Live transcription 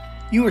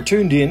You are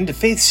tuned in to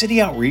Faith City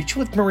Outreach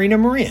with Marina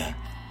Maria,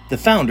 the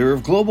founder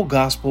of Global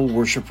Gospel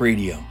Worship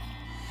Radio.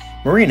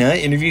 Marina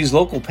interviews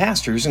local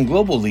pastors and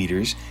global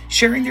leaders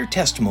sharing their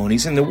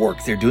testimonies and the work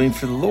they're doing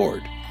for the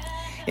Lord.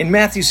 In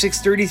Matthew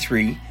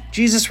 6:33,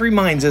 Jesus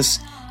reminds us,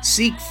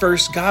 "Seek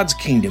first God's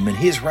kingdom and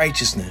His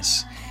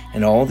righteousness,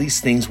 and all these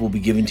things will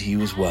be given to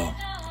you as well."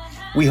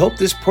 We hope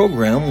this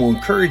program will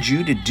encourage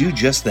you to do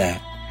just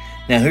that.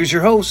 Now here's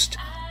your host,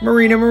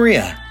 Marina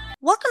Maria.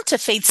 Welcome to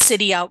Faith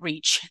City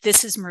Outreach.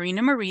 This is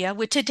Marina Maria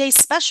with today's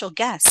special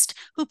guest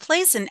who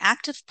plays an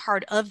active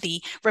part of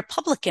the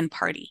Republican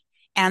Party,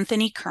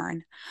 Anthony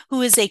Kern,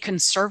 who is a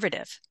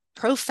conservative,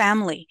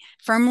 pro-family,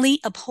 firmly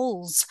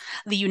upholds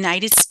the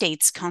United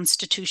States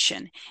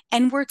Constitution,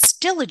 and works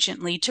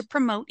diligently to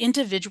promote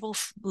individual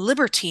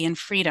liberty and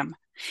freedom.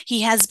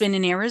 He has been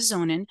an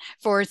Arizonan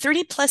for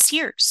 30 plus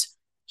years.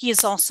 He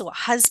is also a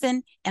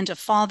husband and a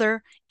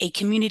father, a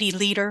community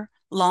leader,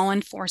 law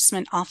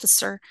enforcement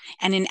officer,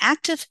 and an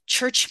active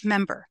church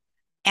member.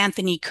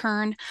 Anthony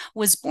Kern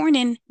was born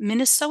in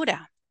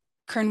Minnesota.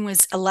 Kern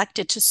was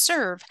elected to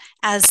serve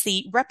as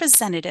the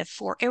representative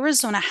for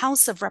Arizona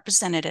House of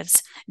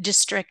Representatives,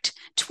 District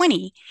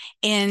 20,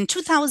 in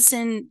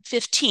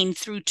 2015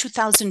 through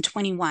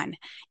 2021,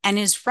 and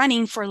is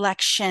running for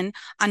election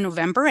on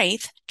November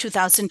 8th,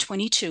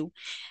 2022,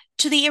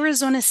 to the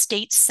Arizona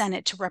State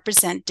Senate to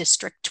represent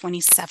District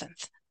 27.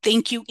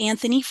 Thank you,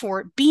 Anthony,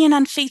 for being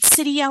on Faith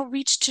City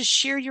Outreach to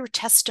share your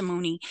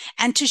testimony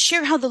and to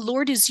share how the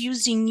Lord is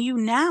using you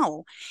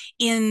now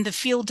in the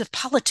field of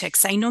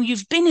politics. I know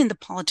you've been in the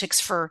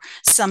politics for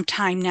some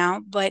time now,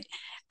 but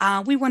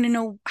we want to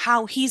know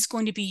how He's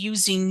going to be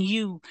using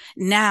you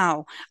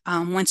now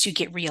once you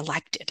get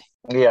reelected.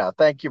 Yeah,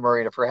 thank you,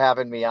 Marina, for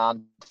having me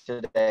on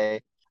today.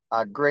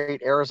 A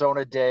great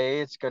Arizona day.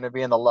 It's going to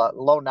be in the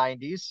low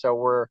 90s, so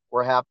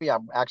we're happy.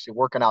 I'm actually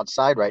working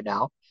outside right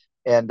now.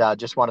 And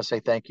just want to say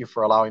thank you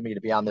for allowing me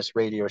to be on this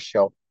radio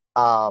show.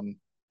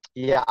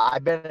 Yeah,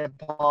 I've been in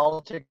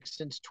politics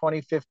since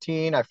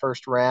 2015. I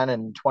first ran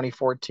in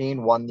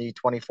 2014, won the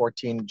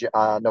 2014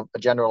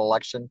 general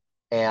election,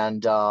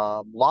 and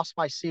lost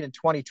my seat in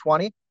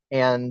 2020.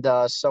 And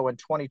so in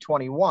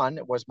 2021,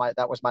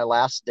 that was my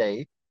last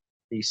day,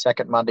 the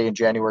second Monday in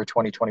January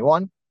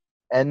 2021.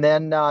 And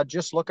then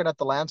just looking at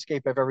the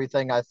landscape of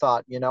everything, I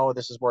thought,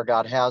 this is where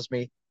God has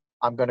me.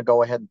 I'm going to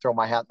go ahead and throw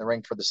my hat in the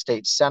ring for the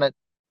state Senate.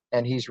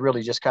 And He's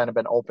really just kind of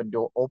been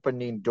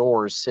opening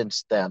doors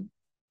since then.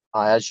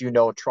 As you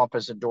know, Trump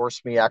has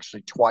endorsed me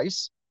actually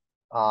twice.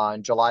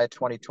 In July of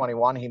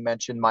 2021, he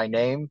mentioned my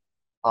name.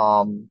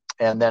 And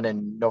then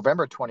in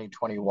November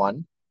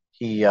 2021,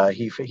 he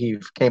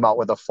came out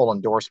with a full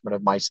endorsement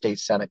of my state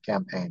Senate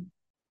campaign.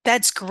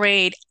 That's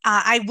great.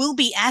 I will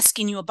be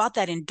asking you about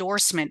that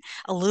endorsement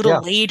a little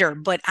later,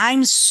 but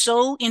I'm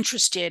so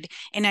interested,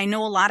 and I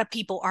know a lot of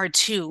people are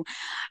too,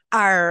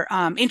 are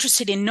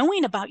interested in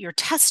knowing about your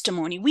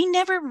testimony. We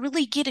never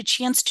really get a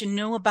chance to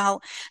know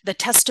about the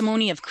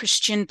testimony of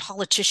Christian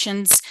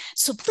politicians.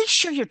 So please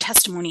share your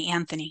testimony,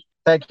 Anthony.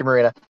 Thank you,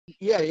 Marina.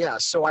 Yeah.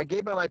 So I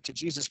gave my life to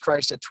Jesus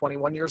Christ at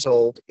 21 years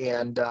old,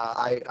 and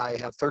I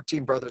have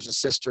 13 brothers and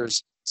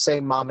sisters,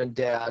 same mom and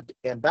dad.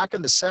 And back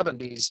in the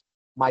 70s,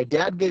 my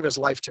dad gave his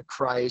life to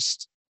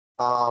Christ,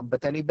 but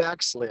then he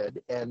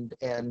backslid, and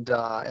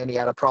he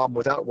had a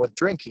problem with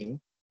drinking.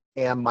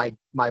 And my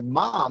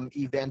mom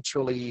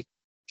eventually,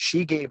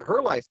 she gave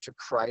her life to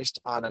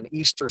Christ on an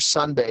Easter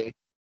Sunday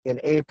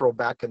in April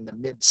back in the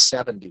mid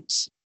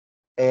 70s.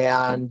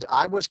 And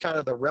I was kind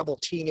of the rebel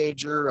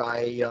teenager.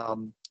 I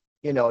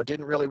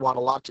didn't really want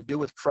a lot to do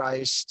with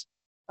Christ.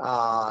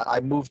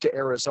 I moved to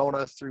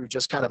Arizona through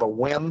just kind of a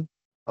whim.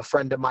 A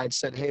friend of mine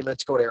said, "Hey,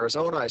 let's go to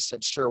Arizona." I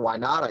said, "Sure, why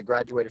not?" I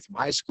graduated from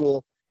high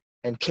school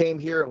and came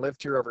here and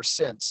lived here ever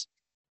since.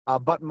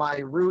 But my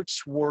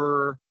roots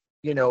were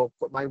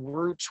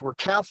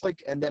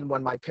Catholic. And then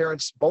when my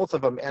parents, both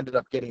of them, ended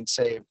up getting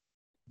saved,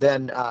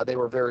 then they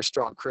were very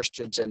strong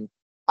Christians. And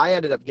I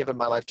ended up giving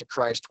my life to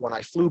Christ when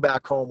I flew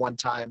back home one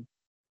time.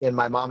 In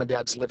my mom and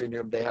dad's living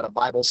room, they had a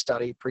Bible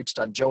study, preached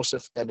on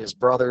Joseph and his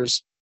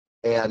brothers.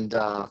 And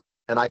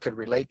I could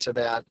relate to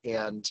that.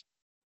 And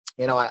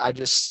I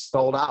just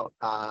sold out.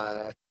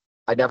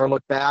 I never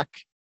looked back.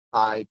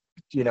 I,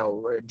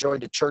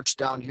 joined a church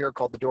down here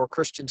called the Door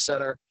Christian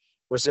Center,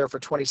 was there for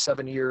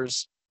 27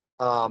 years.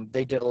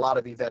 They did a lot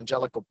of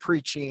evangelical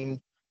preaching,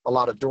 a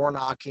lot of door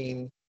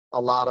knocking, a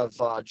lot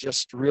of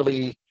just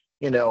really,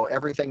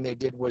 everything they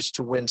did was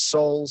to win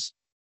souls.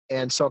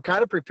 And so it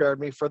kind of prepared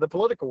me for the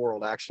political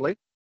world, actually.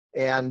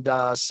 And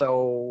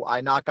so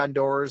I knock on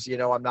doors,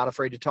 I'm not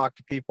afraid to talk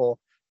to people.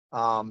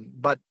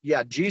 But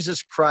yeah,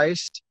 Jesus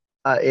Christ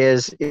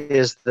is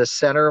the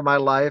center of my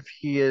life.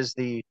 He is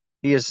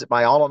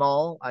my all in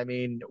all. I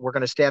mean, we're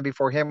going to stand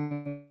before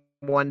Him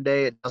one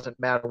day. It doesn't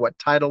matter what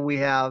title we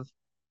have.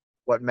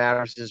 What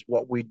matters is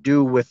what we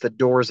do with the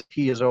doors that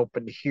He has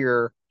opened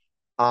here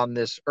on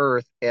this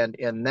earth. And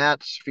in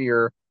that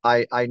sphere,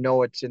 I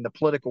know it's in the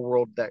political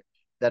world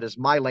that is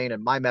my lane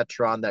and my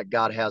metron that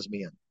God has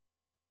me in.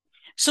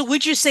 So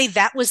would you say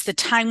that was the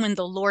time when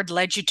the Lord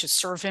led you to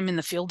serve him in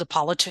the field of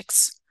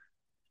politics?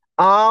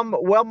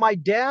 Well, my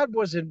dad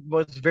was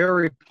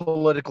very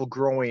political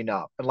growing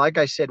up. And like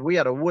I said, we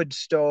had a wood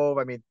stove.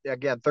 I mean,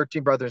 again,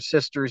 13 brothers and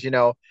sisters,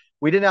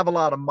 we didn't have a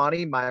lot of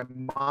money. My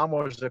mom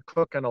was a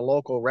cook in a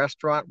local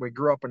restaurant. We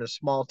grew up in a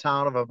small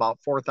town of about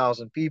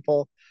 4,000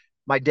 people.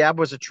 My dad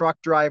was a truck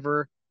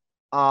driver.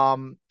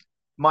 Um,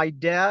 my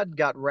dad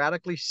got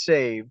radically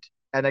saved.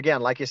 And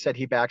again, like I said,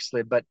 he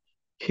backslid, but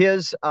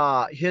his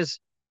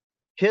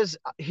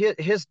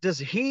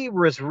he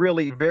was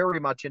really very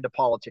much into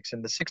politics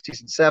in the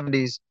 60s and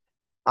 70s.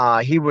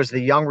 He was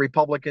the Young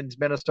Republicans,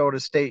 Minnesota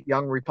State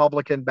Young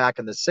Republican back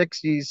in the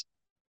 60s.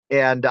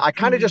 And I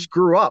kind of Mhm. just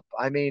grew up.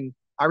 I mean,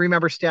 I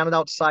remember standing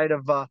outside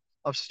of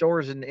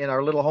stores in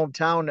our little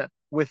hometown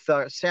with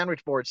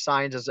sandwich board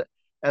signs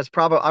as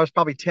probably I was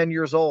probably 10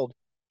 years old,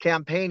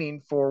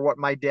 campaigning for what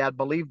my dad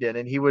believed in.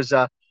 And he was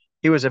a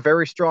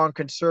very strong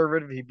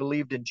conservative. He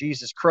believed in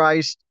Jesus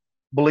Christ,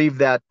 believed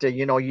that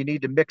you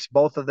need to mix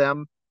both of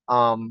them.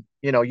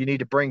 You need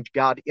to bring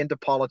God into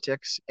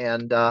politics,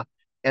 and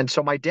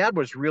so my dad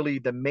was really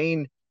the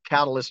main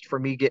catalyst for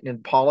me getting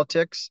in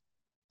politics.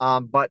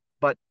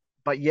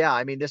 But yeah,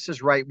 I mean, this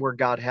is right where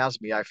God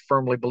has me. I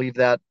firmly believe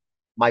that.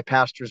 My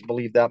pastors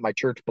believe that. My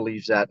church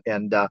believes that.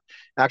 And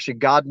actually,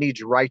 God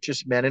needs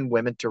righteous men and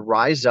women to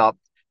rise up,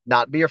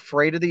 not be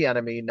afraid of the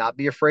enemy, not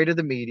be afraid of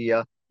the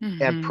media,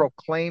 and Mhm.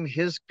 proclaim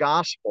his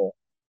gospel.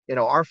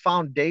 Our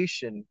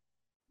foundation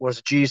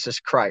was Jesus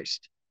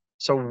Christ.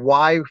 So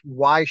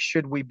why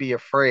should we be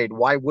afraid?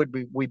 Why would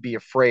we be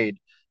afraid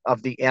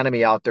of the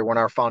enemy out there when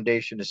our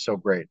foundation is so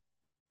great?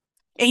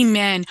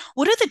 Amen.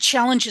 What are the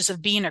challenges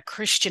of being a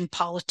Christian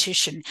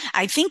politician?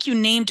 I think you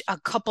named a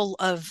couple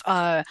of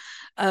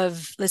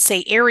let's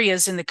say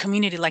areas in the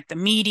community like the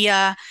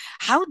media.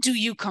 How do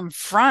you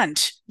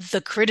confront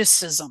the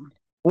criticism?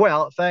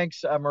 Well,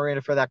 thanks,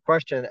 Marina, for that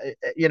question.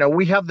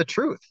 We have the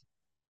truth.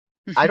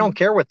 I Hmm. don't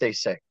care what they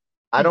say.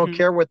 I don't Hmm.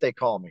 care what they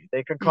call me.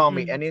 They can call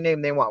me Hmm. any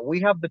name they want.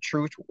 We have the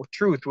truth,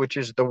 which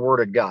is the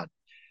word of God.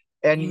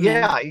 And Amen.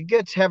 yeah, it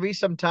gets heavy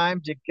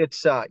sometimes. It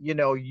gets,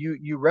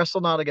 you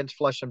wrestle not against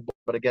flesh and blood,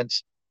 but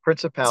against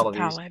principalities.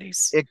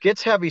 Principalities. It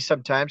gets heavy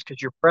sometimes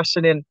because you're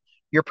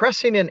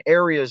pressing in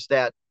areas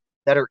that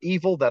are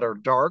evil, that are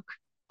dark.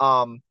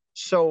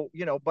 So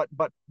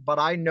but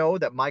I know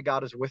that my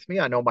God is with me.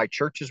 I know my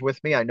church is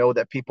with me. I know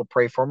that people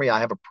pray for me. I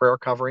have a prayer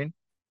covering,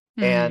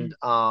 Hmm.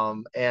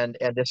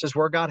 and this is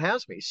where God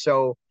has me.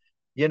 So,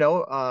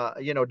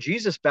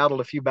 Jesus battled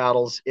a few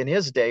battles in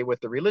his day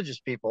with the religious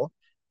people,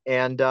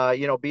 and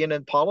being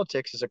in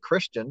politics as a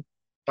Christian,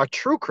 a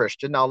true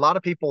Christian. Now, a lot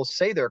of people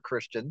say they're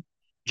Christian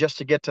just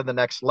to get to the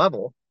next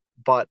level,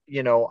 but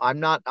I'm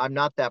not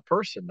that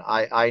person.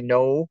 I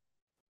know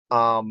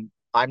I'm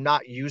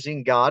not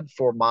using God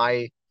for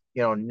my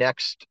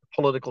next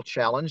political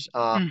challenge.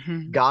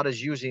 Hmm. God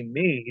is using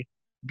me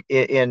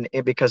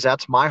because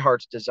that's my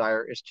heart's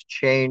desire, is to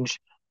change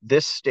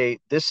this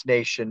state, this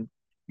nation,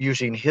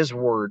 using his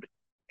word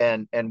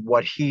and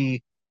what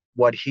he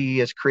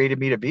has created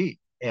me to be,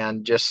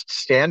 and just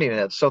standing in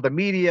it. So the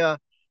media,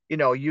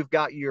 you've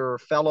got your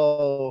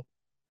fellow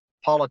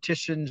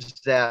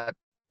politicians that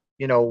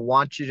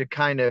want you to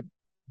kind of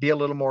be a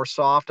little more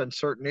soft on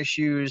certain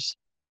issues.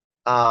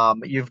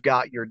 You've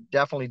got your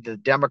definitely the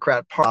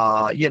Democrat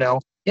Party,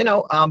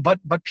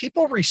 but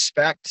people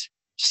respect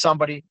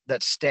somebody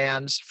that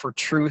stands for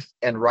truth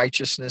and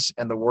righteousness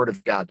and the Word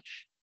of God.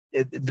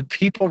 The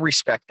people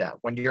respect that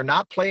when you're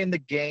not playing the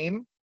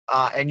game,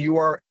 and you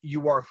are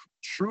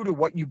true to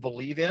what you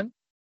believe in.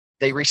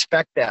 They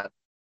respect that.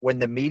 When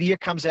the media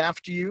comes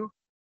after you,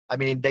 I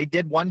mean, they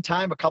did one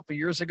time a couple of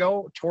years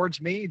ago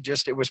towards me.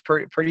 Just it was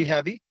pretty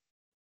heavy.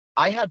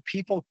 I had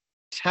people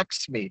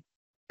text me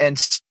and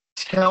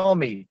tell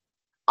me,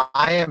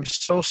 I am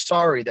so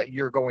sorry that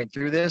you're going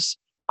through this.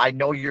 I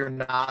know you're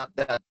not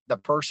the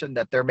person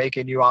that they're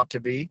making you out to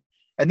be.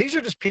 And these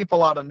are just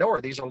people out of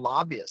nowhere. These are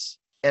lobbyists.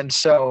 And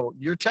so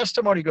your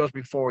testimony goes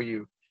before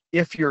you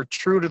if you're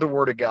true to the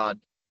word of God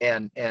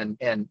and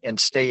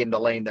stay in the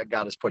lane that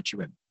God has put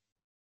you in.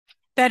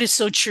 That is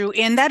so true.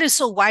 And that is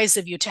so wise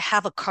of you to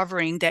have a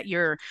covering that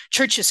your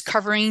church is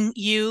covering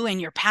you and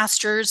your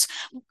pastors.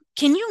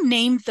 Can you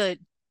name the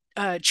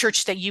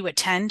church that you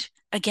attend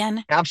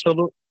again?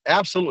 Absolutely.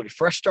 Absolutely.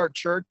 Fresh Start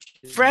Church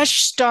in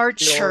Fresh Start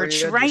Church,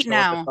 Peoria, right just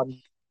north of now.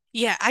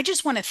 Yeah, I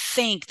just want to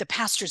thank the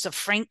pastors of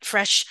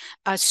Fresh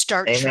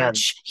Start Amen.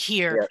 Church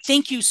here. Yes.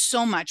 Thank you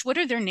so much. What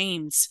are their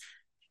names?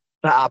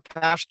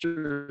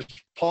 Pastors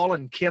Paul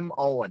and Kim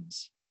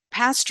Owens.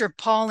 Pastor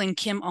Paul and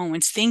Kim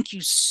Owens, thank you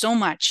so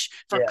much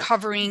for Yes.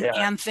 covering Yeah.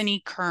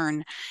 Anthony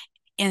Kern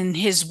in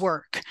his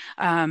work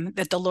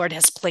that the Lord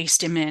has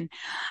placed him in.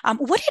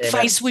 What Amen.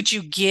 advice would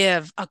you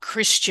give a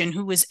Christian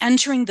who is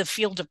entering the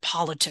field of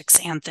politics,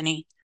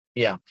 Anthony?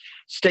 Yeah.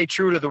 Stay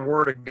true to the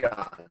word of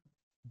God.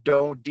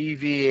 Don't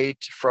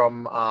deviate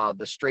from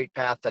the straight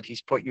path that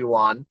he's put you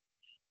on.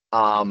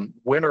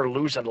 Win or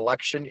lose an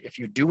election, if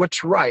you do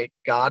what's right,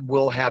 God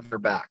will have your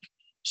back.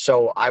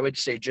 So I would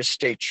say just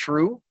stay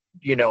true.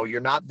 you're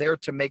not there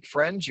to make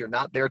friends. You're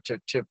not there to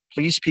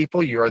please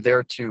people. You're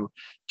there to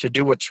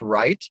do what's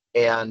right,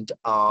 and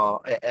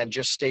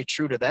just stay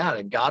true to that.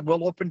 And God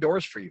will open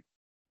doors for you.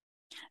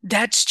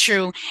 That's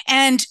true.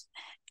 And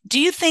do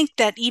you think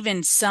that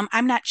even some,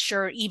 I'm not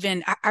sure,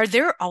 even, are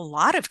there a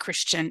lot of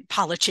Christian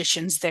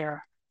politicians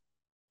there?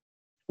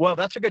 Well,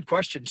 that's a good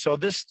question. So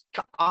this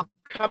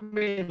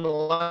upcoming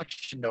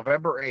election,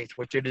 November 8th,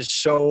 which it is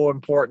so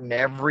important,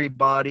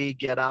 everybody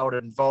get out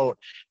and vote.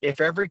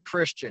 If every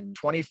Christian,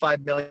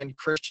 25 million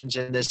Christians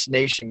in this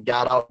nation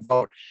got out and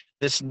vote,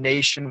 this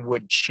nation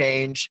would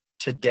change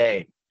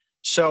today.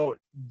 So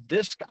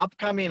this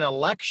upcoming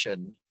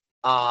election,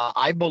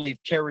 I believe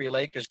Carrie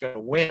Lake is going to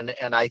win,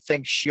 and I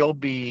think she'll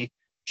be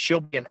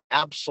an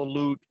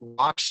absolute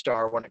rock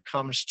star when it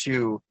comes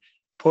to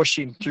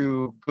pushing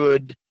through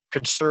good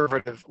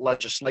conservative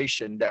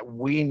legislation that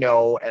we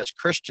know as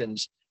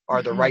Christians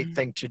are the right Mhm.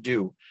 thing to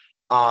do.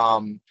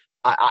 I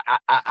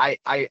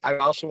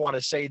also want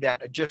to say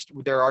that just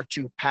there are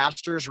two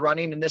pastors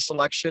running in this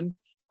election.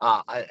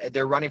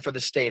 They're running for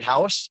the state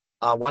house.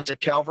 One's a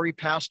Calvary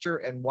pastor,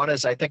 and one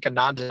is, I think, a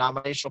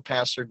non-denominational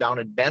pastor down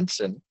in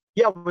Benson.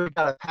 Yeah, we've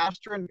got a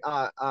pastor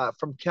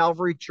from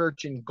Calvary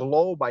Church in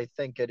Globe, I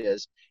think it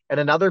is, and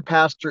another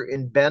pastor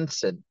in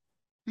Benson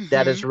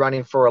that is Mhm.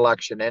 running for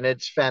election. And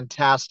it's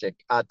fantastic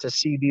to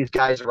see these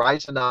guys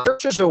rising up.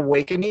 Church is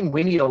awakening.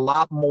 We need a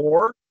lot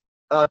more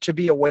to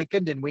be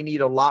awakened, and we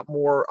need a lot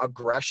more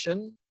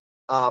aggression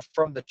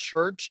from the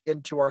church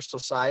into our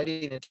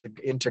society and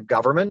into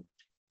government.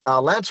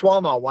 Lance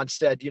Wallnau once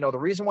said, the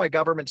reason why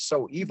government's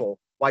so evil,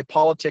 why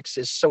politics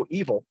is so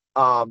evil,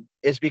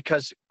 is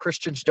because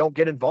Christians don't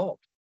get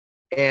involved.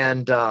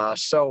 And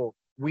so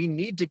we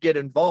need to get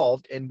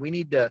involved, and we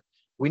need to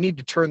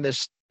turn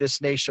this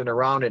nation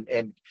around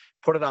and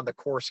put it on the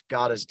course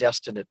God has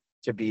destined it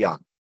to be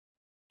on.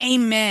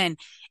 Amen.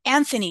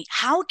 Anthony,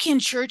 how can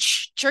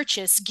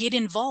churches get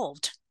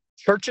involved?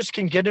 Churches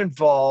can get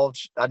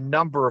involved a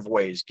number of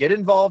ways. Get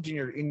involved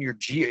in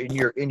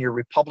your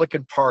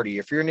Republican Party.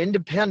 If you're an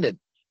independent,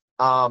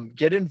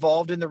 get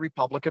involved in the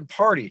Republican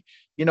Party.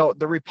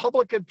 The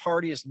Republican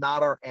Party is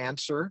not our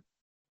answer,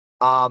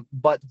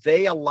 but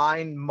they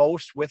align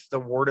most with the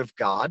Word of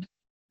God.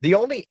 The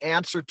only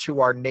answer to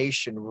our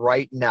nation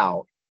right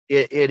now,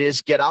 it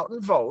is get out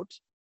and vote,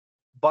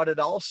 but it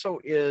also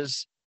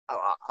is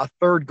a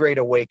third great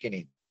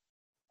awakening.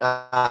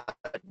 Uh,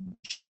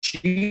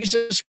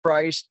 Jesus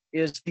Christ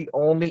is the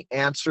only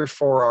answer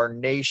for our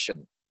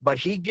nation, but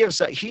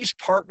he's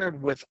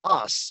partnered with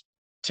us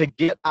to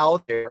get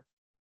out there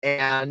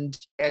and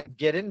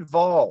get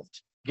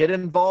involved. Get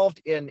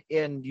involved in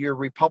your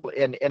republic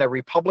in a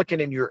Republican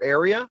in your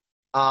area.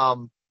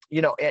 And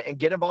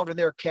get involved in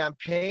their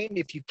campaign.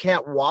 If you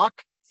can't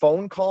walk,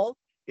 phone call.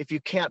 If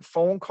you can't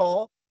phone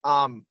call,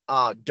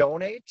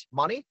 donate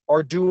money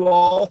or do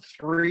all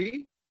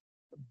three.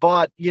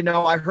 But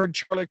I heard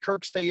Charlie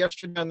Kirk say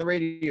yesterday on the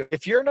radio,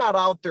 if you're not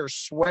out there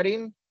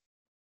sweating,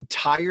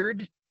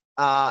 tired,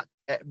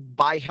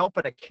 by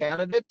helping a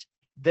candidate,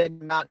 then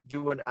you're not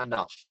doing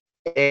enough.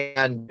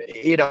 And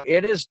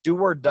it is do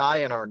or die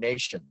in our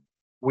nation.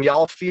 We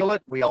all feel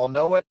it, we all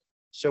know it.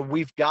 So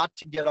we've got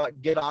to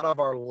get out of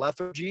our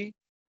lethargy,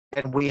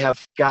 and we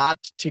have got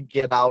to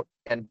get out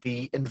and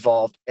be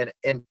involved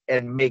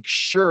and make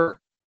sure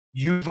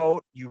you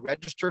vote, you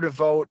register to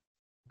vote.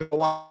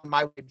 Go on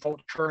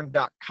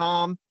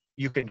mywayvotekern.com.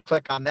 You can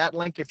click on that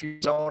link if you're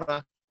in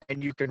Arizona,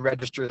 and you can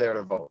register there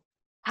to vote.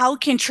 How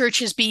can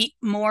churches be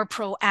more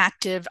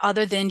proactive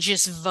other than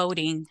just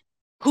voting?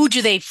 Who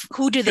do they Sure.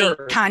 Churches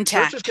can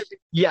contact?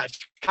 yes,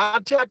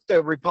 contact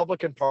the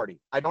Republican Party.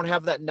 I don't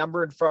have that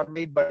number in front of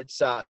me, but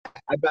I'm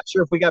not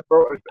sure if we got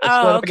split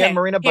Oh, up again, okay.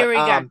 Marina, Here but we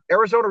go.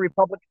 Arizona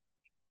Republican,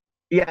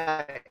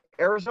 yeah,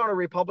 Arizona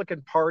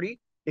Republican Party.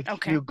 If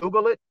Okay. you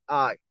Google it,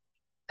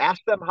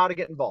 ask them how to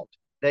get involved.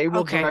 They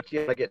will Okay. direct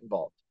you how to get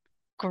involved.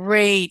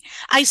 Great.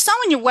 I saw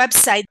on your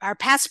website our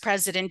past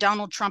president,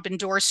 Donald Trump,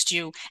 endorsed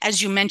you,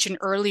 as you mentioned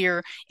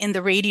earlier in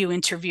the radio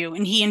interview,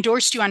 and he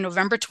endorsed you on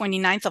November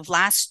 29th of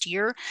last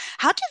year.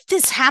 How did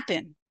this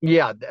happen?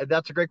 Yeah,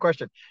 that's a great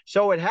question.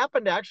 So it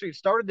happened actually, it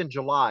started in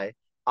July.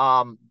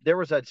 There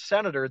was a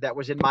senator that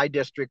was in my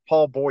district,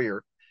 Paul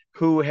Boyer,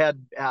 who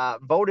had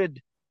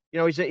voted.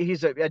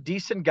 He's a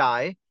decent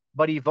guy,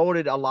 but he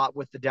voted a lot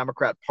with the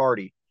Democrat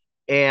Party.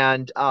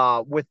 And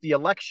with the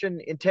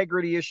election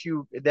integrity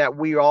issue that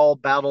we all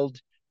battled,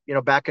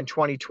 back in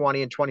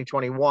 2020 and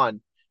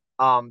 2021,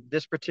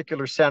 this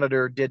particular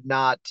senator did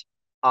not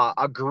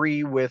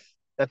agree with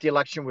that the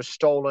election was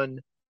stolen.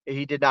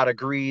 He did not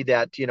agree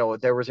that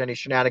there was any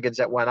shenanigans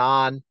that went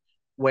on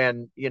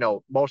when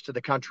most of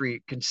the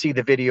country can see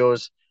the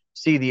videos,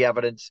 see the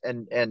evidence,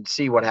 and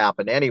see what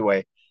happened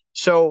anyway.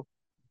 So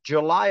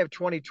July of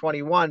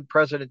 2021,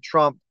 President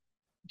Trump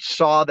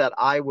saw that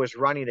I was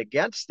running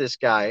against this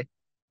guy,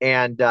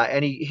 and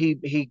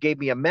he gave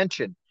me a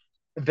mention.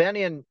 Then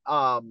in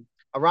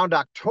around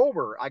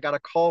October, I got a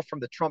call from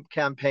the Trump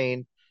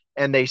campaign,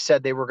 and they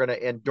said they were going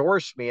to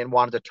endorse me and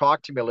wanted to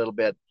talk to me a little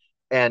bit,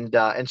 and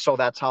so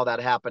that's how that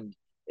happened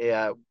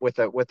with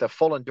a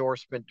full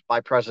endorsement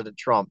by President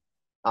Trump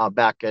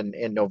back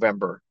in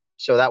November.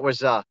 So that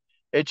was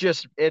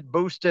it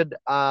boosted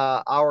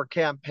our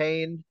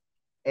campaign.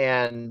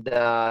 And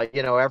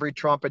every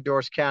Trump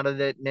endorsed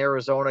candidate in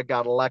Arizona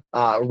got elected,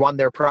 won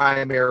their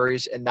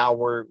primaries, and now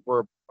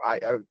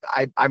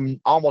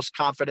I'm almost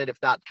confident, if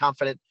not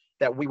confident,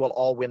 that we will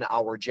all win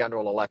our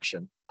general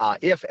election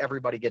if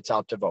everybody gets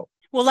out to vote.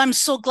 Well, I'm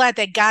so glad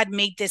that God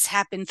made this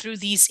happen through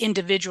these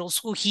individuals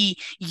who he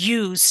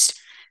used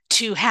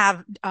to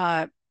have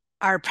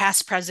our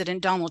past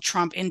president Donald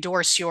Trump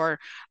endorse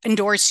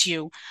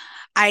you.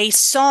 I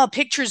saw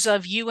pictures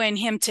of you and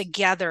him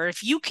together.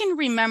 If you can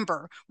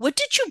remember, what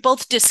did you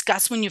both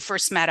discuss when you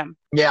first met him?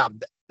 Yeah,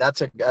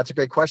 that's a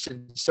great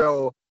question.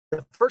 So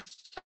the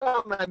first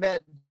time I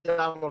met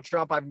Donald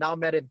Trump, I've now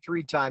met him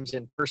 3 times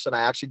in person.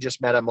 I actually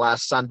just met him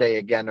last Sunday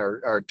again,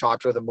 or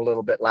talked with him a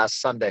little bit last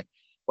Sunday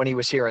when he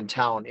was here in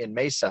town in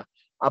Mesa.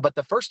 But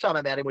the first time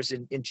I met him was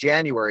in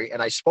January,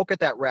 and I spoke at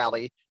that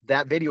rally.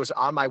 That video is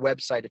on my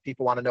website if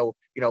people want to know,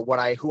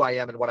 who I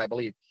am and what I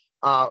believe.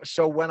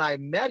 So when I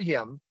met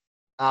him,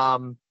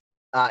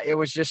 it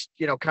was just,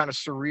 kind of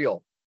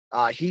surreal.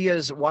 He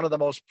is one of the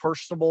most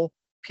personable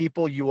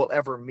people you will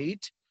ever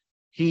meet.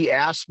 He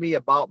asked me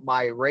about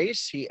my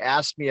race. He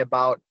asked me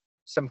about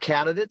some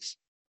candidates.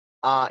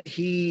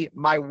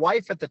 My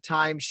wife at the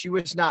time, she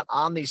was not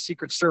on the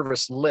Secret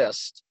Service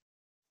list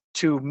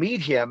to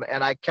meet him.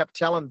 And I kept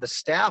telling the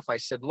staff, I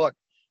said, look,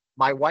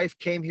 my wife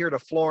came here to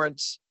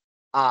Florence.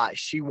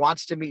 She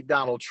wants to meet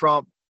Donald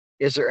Trump.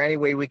 Is there any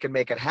way we can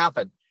make it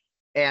happen?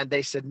 And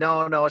they said,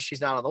 no,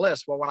 she's not on the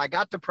list. Well, when I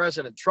got to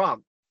President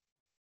Trump,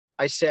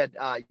 I said,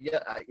 I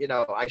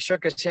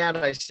shook his hand.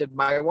 I said,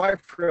 my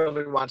wife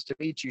really wants to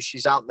meet you.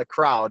 She's out in the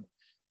crowd.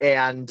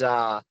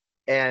 But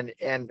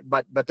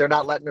they're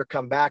not letting her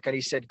come back. And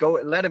he said,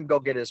 let him go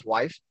get his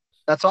wife.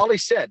 That's all he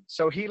said.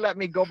 So he let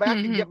me go back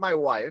and get my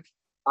wife.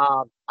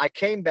 I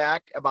came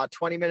back about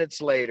 20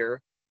 minutes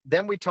later.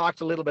 Then we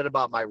talked a little bit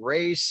about my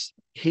race.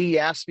 He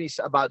asked me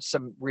about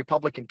some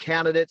Republican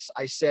candidates.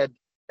 I said,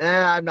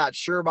 I'm not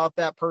sure about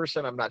that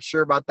person. I'm not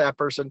sure about that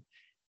person.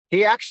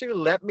 He actually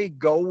let me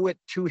go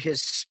to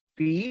his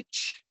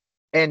speech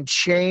and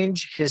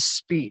change his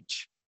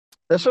speech.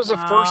 This was the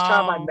first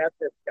time I met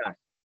this guy.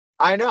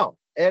 I know.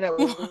 And it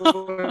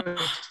was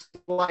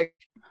like,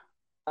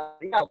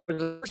 it was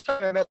the first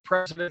time I met the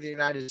President of the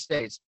United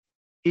States.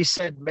 He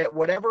said,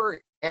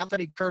 whatever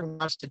Anthony Kern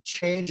wants to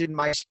change in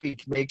my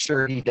speech, make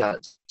sure he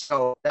does.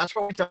 So that's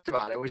what we talked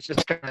about. It was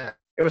just it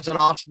was an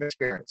awesome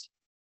experience.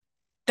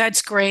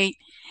 That's great.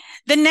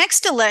 The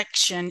next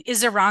election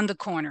is around the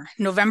corner,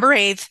 November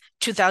 8th,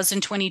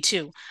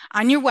 2022.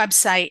 On your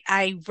website,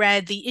 I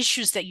read the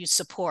issues that you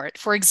support.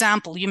 For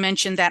example, you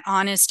mentioned that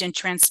honest and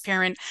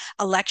transparent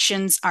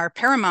elections are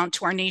paramount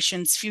to our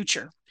nation's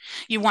future.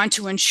 You want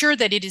to ensure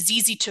that it is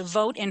easy to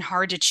vote and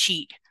hard to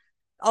cheat.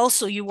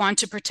 Also, you want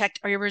to protect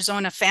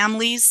Arizona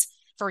families.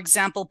 For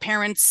example,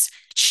 parents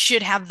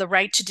should have the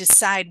right to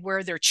decide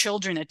where their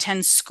children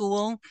attend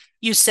school.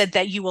 You said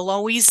that you will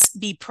always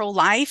be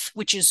pro-life,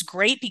 which is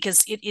great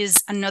because it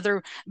is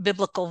another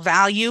biblical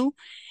value.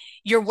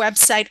 Your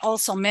website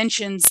also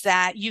mentions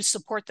that you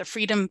support the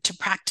freedom to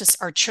practice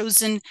our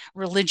chosen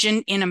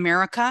religion in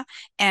America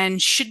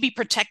and should be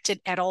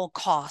protected at all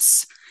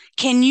costs.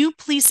 Can you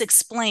please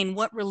explain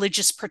what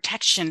religious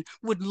protection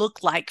would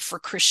look like for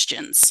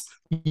Christians?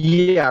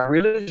 Yeah,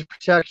 religious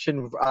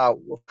protection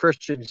for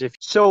Christians.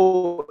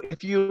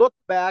 If you look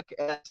back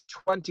at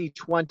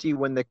 2020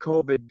 when the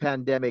COVID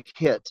pandemic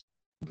hit,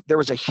 there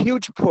was a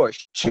huge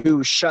push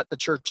to shut the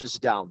churches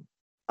down.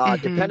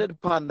 Dependent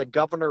upon the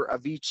governor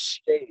of each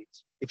state.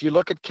 If you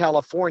look at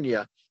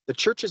California, the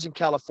churches in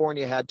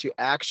California had to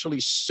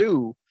actually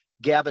sue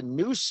Gavin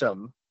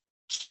Newsom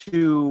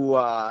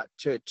to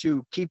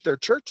keep their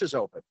churches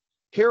open.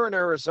 Here in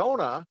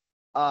Arizona,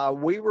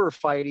 we weren't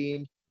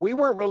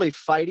really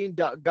fighting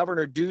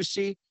Governor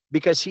Ducey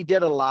because he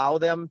did allow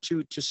them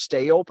to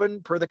stay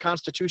open per the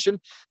Constitution,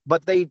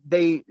 but they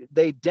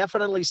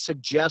definitely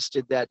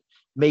suggested that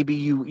maybe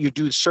you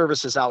do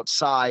services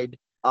outside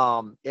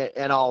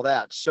and all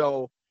that.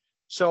 So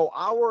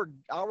our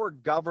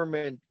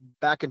government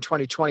back in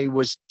 2020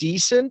 was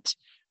decent,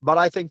 but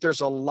I think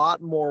there's a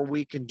lot more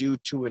we can do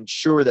to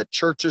ensure that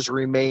churches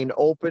remain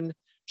open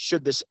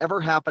should this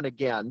ever happen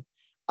again.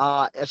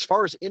 As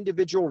far as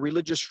individual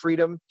religious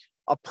freedom,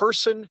 a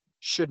person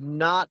should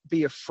not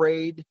be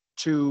afraid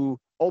to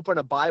open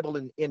a Bible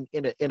in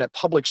a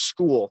public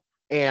school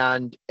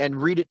and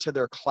read it to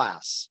their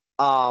class.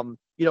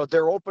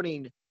 They're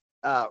opening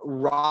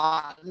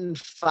rotten,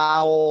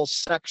 foul,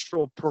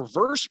 sexual,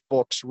 perverse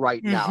books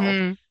right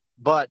now.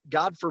 But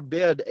God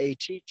forbid a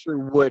teacher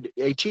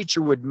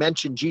would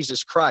mention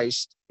Jesus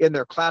Christ in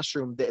their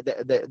classroom.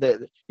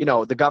 The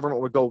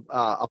government would go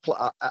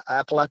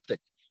apoplectic.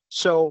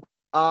 So.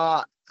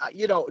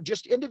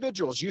 Just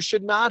individuals. You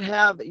should not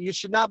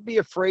be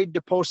afraid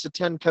to post the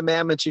 10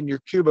 commandments in your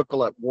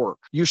cubicle at work.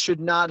 You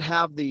should not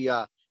have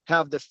the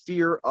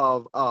fear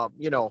of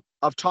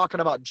talking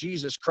about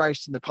Jesus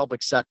Christ in the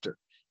public sector.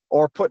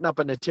 or putting up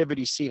a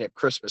nativity scene at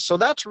Christmas. So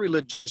that's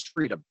religious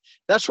freedom.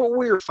 That's what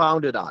we were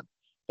founded on.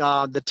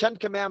 The Ten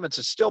Commandments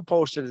is still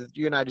posted at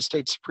the United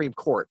States Supreme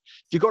Court.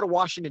 If you go to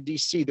Washington,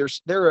 D.C.,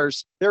 there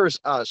is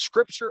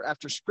scripture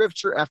after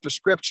scripture after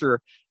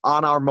scripture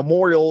on our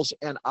memorials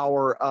and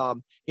our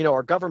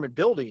our government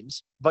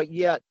buildings. But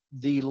yet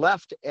the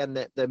left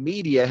and the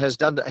media has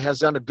done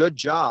a good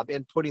job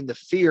in putting the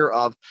fear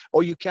of,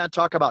 oh, you can't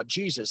talk about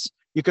Jesus.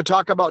 You can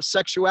talk about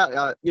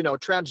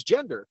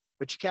transgender,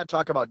 but you can't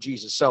talk about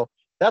Jesus. So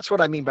that's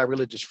what I mean by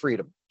religious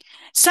freedom.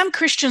 Some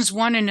Christians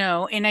want to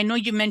know, and I know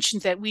you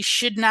mentioned that we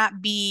should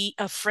not be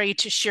afraid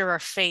to share our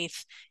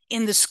faith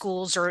in the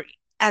schools or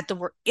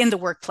in the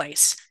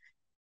workplace.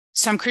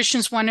 Some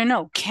Christians want to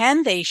know,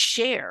 can they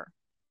share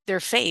their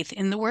faith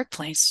in the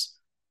workplace?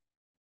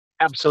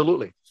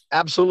 Absolutely.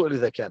 Absolutely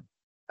they can.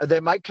 They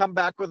might come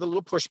back with a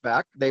little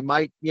pushback. They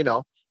might,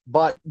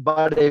 but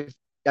if,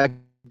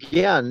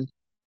 again,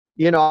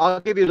 I'll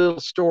give you a little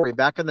story.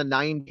 Back in the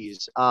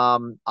 90s,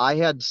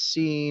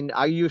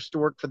 I used to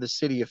work for the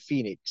city of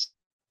Phoenix,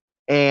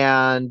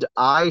 and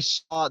I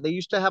saw they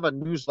used to have a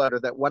newsletter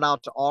that went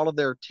out to all of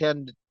their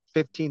 10 to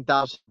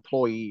 15,000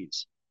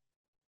 employees,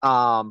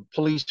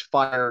 police,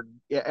 fire,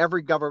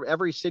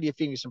 every city of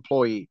Phoenix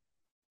employee.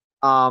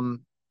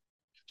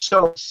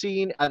 So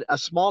seen a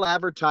small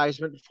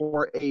advertisement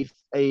for a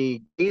gay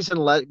and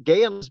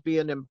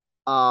lesbian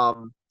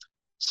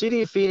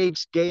City of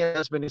Phoenix Gay and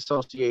Lesbian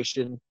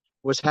Association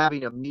was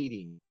having a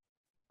meeting.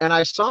 And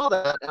I saw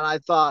that and I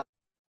thought,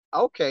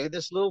 okay,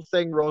 this little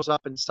thing rose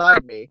up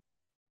inside me.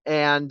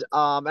 And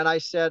I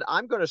said,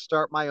 I'm going to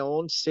start my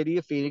own City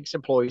of Phoenix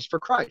Employees for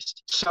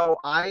Christ. So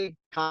I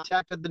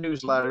contacted the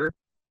newsletter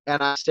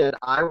and I said,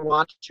 I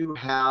want to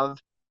have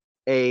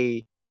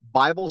a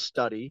Bible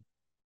study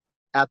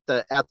at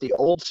the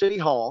old city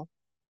hall,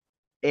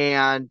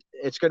 and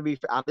it's going to be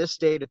on this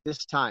date at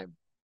this time.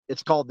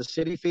 It's called the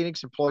City of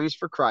Phoenix Employees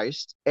for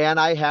Christ, and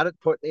I had it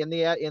put in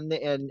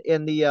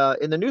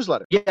the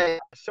newsletter. Yeah,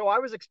 so I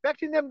was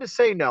expecting them to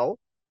say no,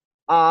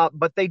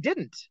 but they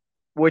didn't,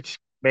 which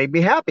made me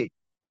happy.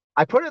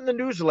 I put it in the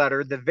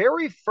newsletter. The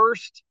very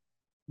first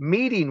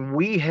meeting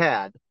we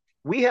had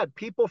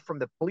people from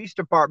the police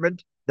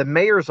department, the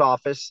mayor's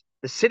office,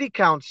 the city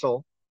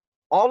council,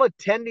 all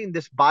attending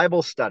this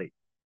Bible study.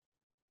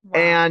 Wow.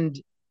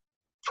 And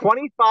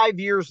 25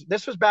 years,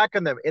 this was back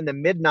in the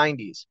mid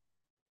 90s.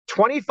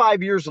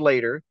 25 years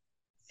later,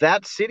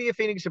 that City of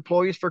Phoenix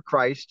Employees for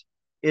Christ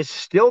is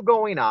still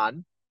going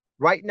on.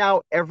 Right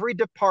now, every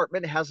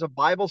department has a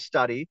Bible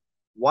study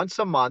once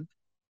a month.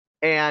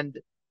 And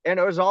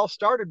it was all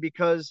started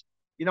because,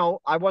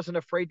 I wasn't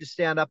afraid to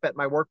stand up at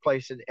my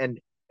workplace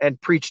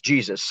and preach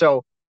Jesus.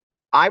 So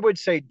I would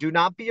say, do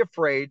not be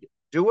afraid.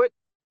 Do it.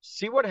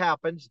 See what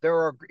happens.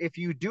 If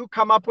you do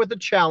come up with a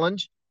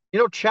challenge,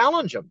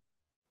 challenge them.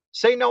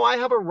 Say, no, I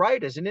have a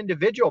right as an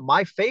individual.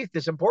 My faith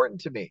is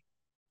important to me.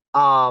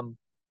 And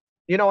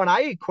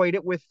I equate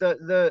it with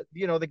the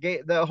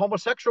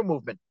homosexual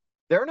movement.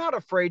 They're not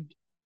afraid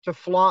to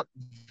flaunt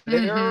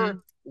their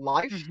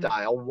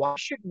lifestyle. Why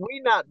should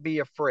we not be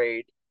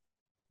afraid?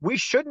 We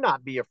should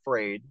not be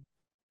afraid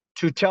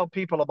to tell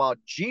people about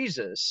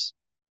Jesus,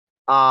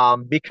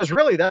 because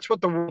really that's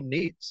what the world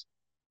needs.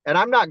 And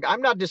I'm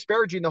not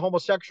disparaging the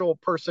homosexual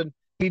person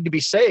need to be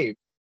saved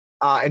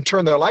and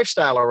turn their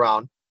lifestyle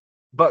around.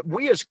 But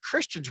we as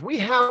Christians, we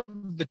have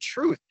the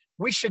truth.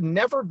 We should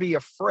never be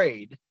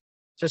afraid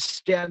to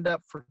stand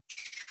up for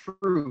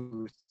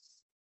truth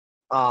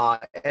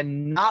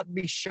and not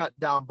be shut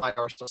down by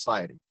our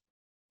society.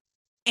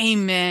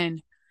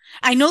 Amen.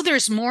 I know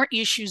there's more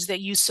issues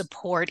that you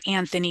support,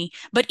 Anthony,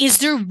 but is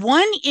there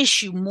one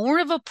issue more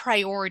of a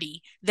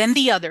priority than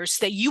the others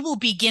that you will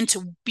begin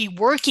to be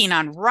working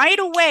on right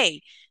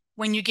away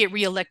when you get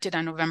reelected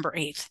on November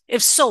 8th?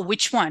 If so,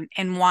 which one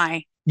and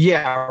why?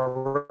 Yeah,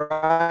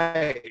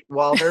 right.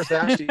 Well, there's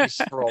actually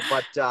several,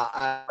 but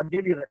I'll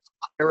give you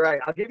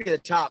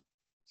the top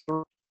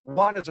three.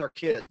 One is our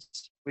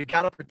kids. We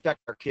got to protect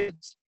our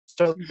kids.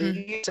 So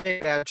the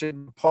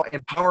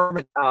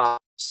empowerment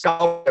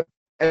scholarship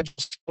and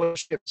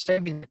scholarship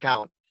savings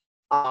account,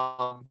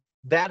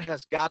 that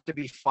has got to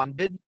be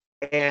funded,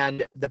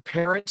 and the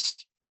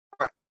parents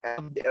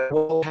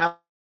will have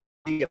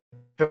to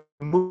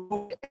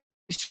move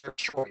their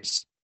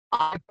choice.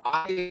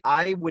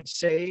 I would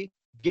say,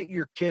 get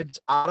your kids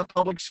out of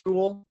public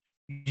school.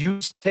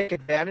 Take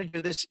advantage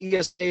of this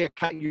ESA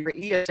account, your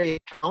ESA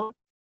account,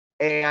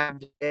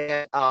 and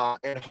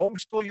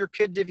homeschool your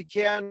kids if you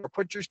can, or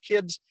put your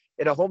kids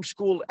in a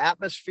homeschool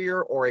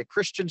atmosphere or a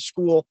Christian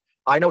school.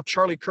 I know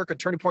Charlie Kirk at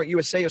Turning Point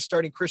USA is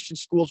starting Christian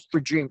schools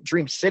through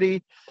Dream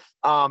City.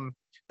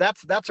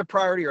 That's a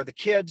priority. Or the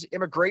kids.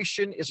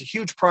 Immigration is a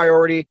huge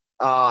priority.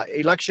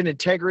 Election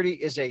integrity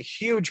is a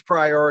huge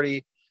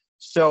priority.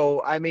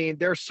 So, I mean,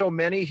 there's so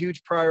many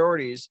huge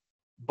priorities,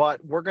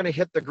 but we're going to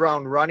hit the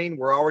ground running.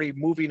 We're already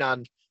moving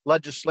on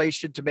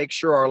legislation to make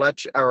sure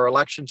our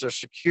elections are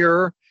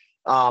secure,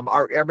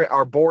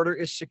 our border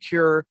is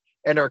secure,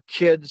 and our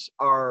kids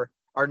are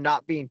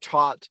not being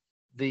taught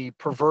the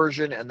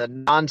perversion and the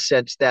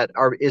nonsense that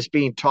is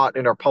being taught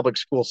in our public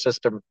school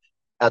system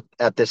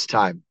at this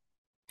time.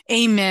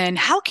 Amen.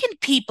 How can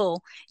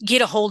people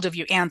get a hold of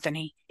you,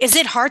 Anthony? Is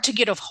it hard to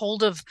get a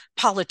hold of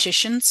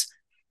politicians?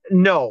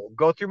 No,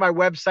 go through my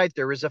website.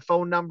 There is a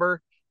phone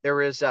number.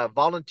 There is a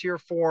volunteer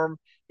form.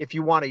 If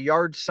you want a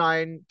yard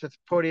sign to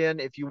put in,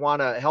 if you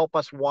want to help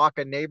us walk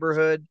a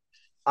neighborhood,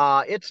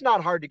 it's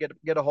not hard to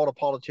get a hold of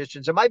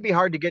politicians. It might be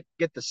hard to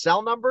get the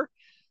cell number,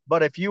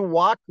 but if you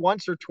walk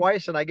once or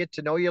twice and I get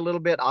to know you a little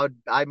bit,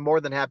 I'm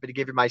more than happy to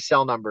give you my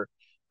cell number.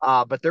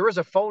 But there is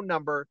a phone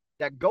number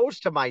that goes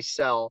to my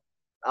cell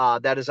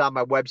that is on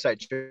my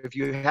website. So if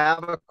you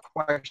have a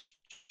question,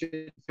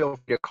 feel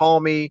free to call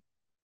me,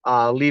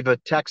 leave a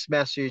text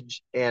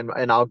message,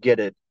 and I'll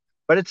get it.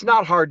 But it's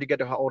not hard to get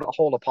a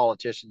hold of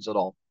politicians at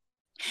all.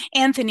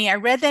 Anthony, I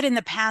read that in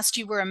the past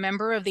you were a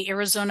member of the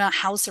Arizona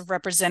House of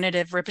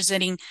Representatives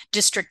representing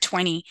District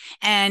 20,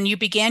 and you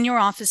began your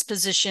office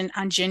position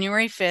on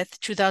January 5th,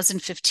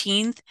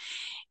 2015,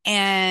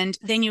 and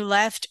then you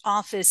left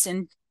office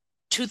in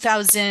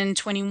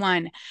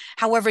 2021.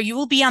 However, you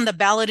will be on the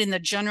ballot in the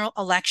general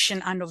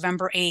election on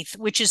November 8th,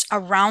 which is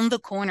around the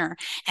corner,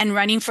 and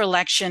running for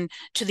election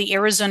to the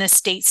Arizona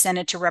State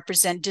Senate to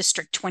represent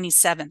District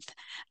 27.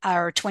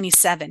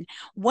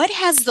 What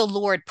has the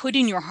Lord put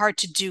in your heart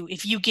to do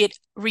if you get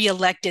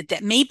reelected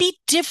that may be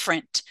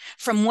different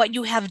from what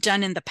you have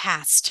done in the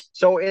past?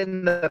 So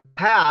in the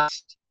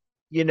past,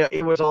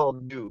 it was all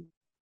new.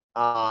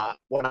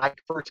 When I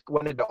first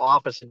went into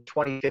office in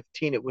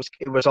 2015, it was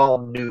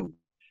all new.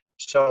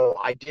 So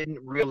I didn't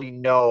really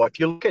know. If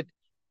you look at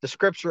the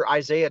scripture,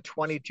 Isaiah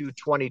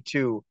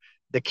 22:22,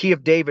 the key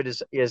of David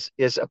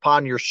is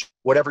upon your,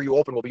 whatever you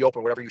open will be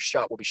open, whatever you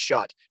shut will be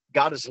shut.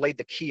 God has laid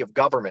the key of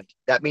government.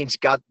 That means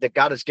God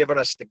has given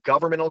us the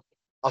governmental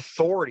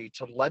authority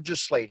to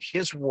legislate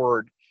his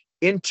word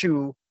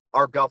into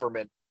our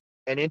government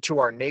and into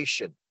our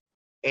nation.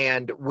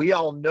 And we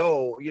all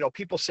know,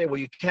 people say,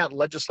 well, you can't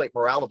legislate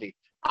morality.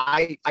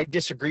 I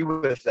disagree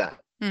with that.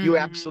 Mm-hmm. You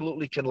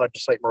absolutely can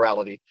legislate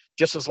morality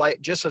just as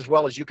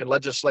well as you can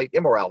legislate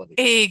immorality.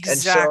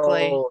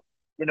 Exactly. And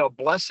so,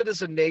 blessed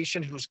is a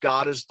nation whose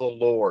God is the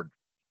Lord.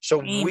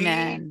 So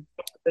Amen.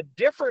 The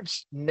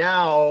difference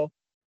now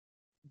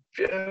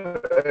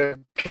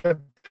compared to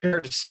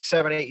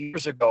 7-8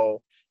 years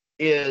ago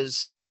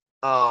is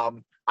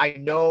I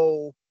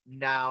know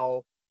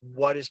now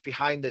what is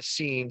behind the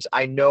scenes.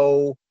 I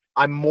know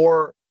I'm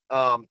more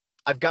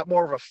I've got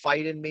more of a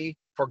fight in me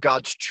for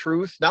God's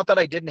truth. Not that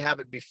I didn't have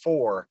it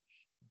before,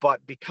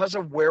 but because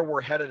of where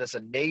we're headed as a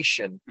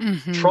nation,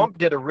 mm-hmm. Trump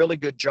did a really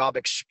good job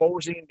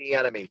exposing the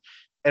enemy.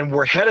 And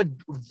we're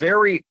headed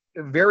very,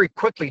 very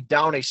quickly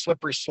down a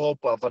slippery slope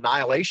of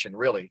annihilation,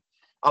 really,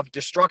 of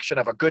destruction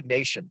of a good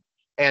nation.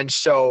 And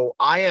so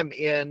I am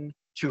in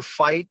to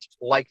fight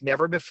like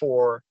never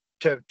before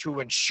to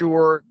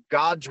ensure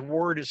God's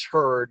word is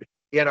heard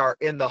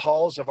in the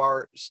halls of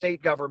our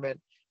state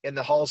government, in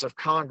the halls of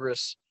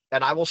Congress,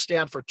 and I will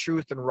stand for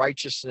truth and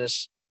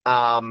righteousness.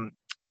 And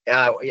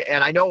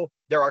I know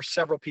there are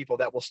several people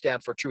that will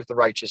stand for truth and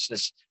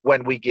righteousness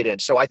when we get in.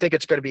 So I think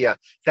it's going to be a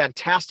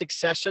fantastic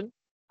session.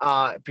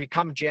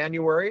 Become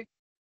January.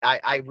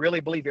 I really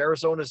believe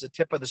Arizona is the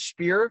tip of the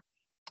spear.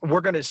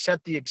 We're going to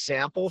set the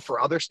example for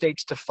other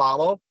states to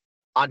follow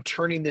on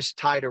turning this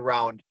tide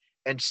around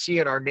and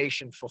seeing our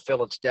nation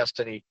fulfill its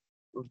destiny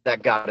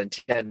that God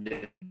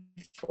intended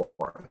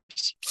for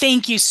us.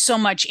 Thank you so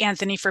much,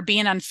 Anthony, for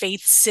being on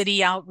Faith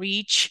City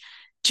Outreach,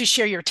 to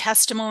share your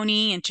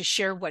testimony and to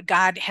share what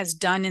God has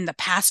done in the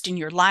past in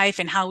your life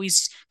and how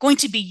he's going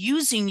to be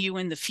using you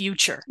in the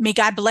future. May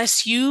God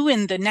bless you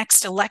in the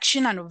next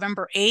election on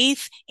November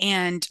 8th,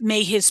 and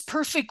may his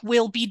perfect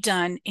will be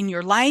done in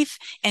your life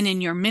and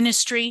in your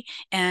ministry,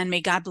 and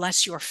may God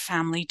bless your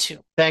family too.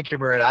 Thank you,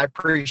 Maria. I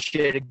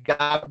appreciate it.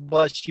 God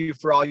bless you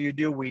for all you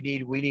do. We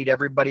need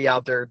everybody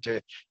out there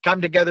to come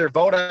together.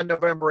 Vote on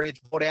November 8th.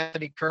 Vote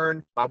Anthony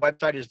Kern. My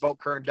website is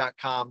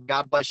votekern.com.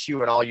 God bless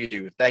you and all you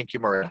do. Thank you,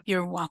 Maria.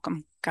 You're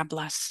welcome. God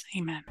bless.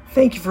 Amen.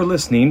 Thank you for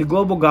listening to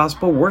Global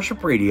Gospel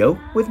Worship Radio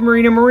with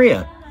Marina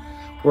Maria,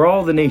 where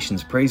all the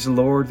nations praise the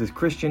Lord with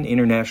Christian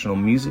international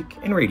music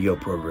and radio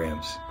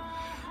programs.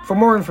 For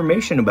more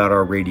information about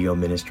our radio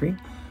ministry,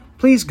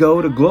 please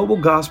go to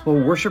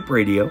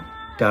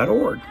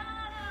globalgospelworshipradio.org.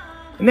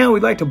 And now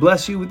we'd like to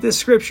bless you with this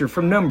scripture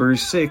from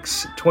Numbers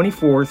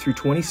 6:24 through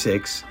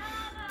 26.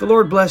 The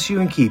Lord bless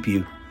you and keep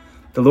you.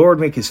 The Lord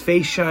make his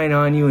face shine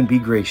on you and be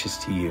gracious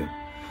to you.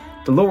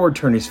 The Lord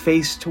turn his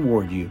face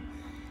toward you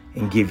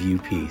and give you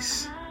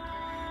peace.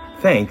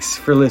 Thanks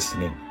for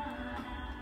listening.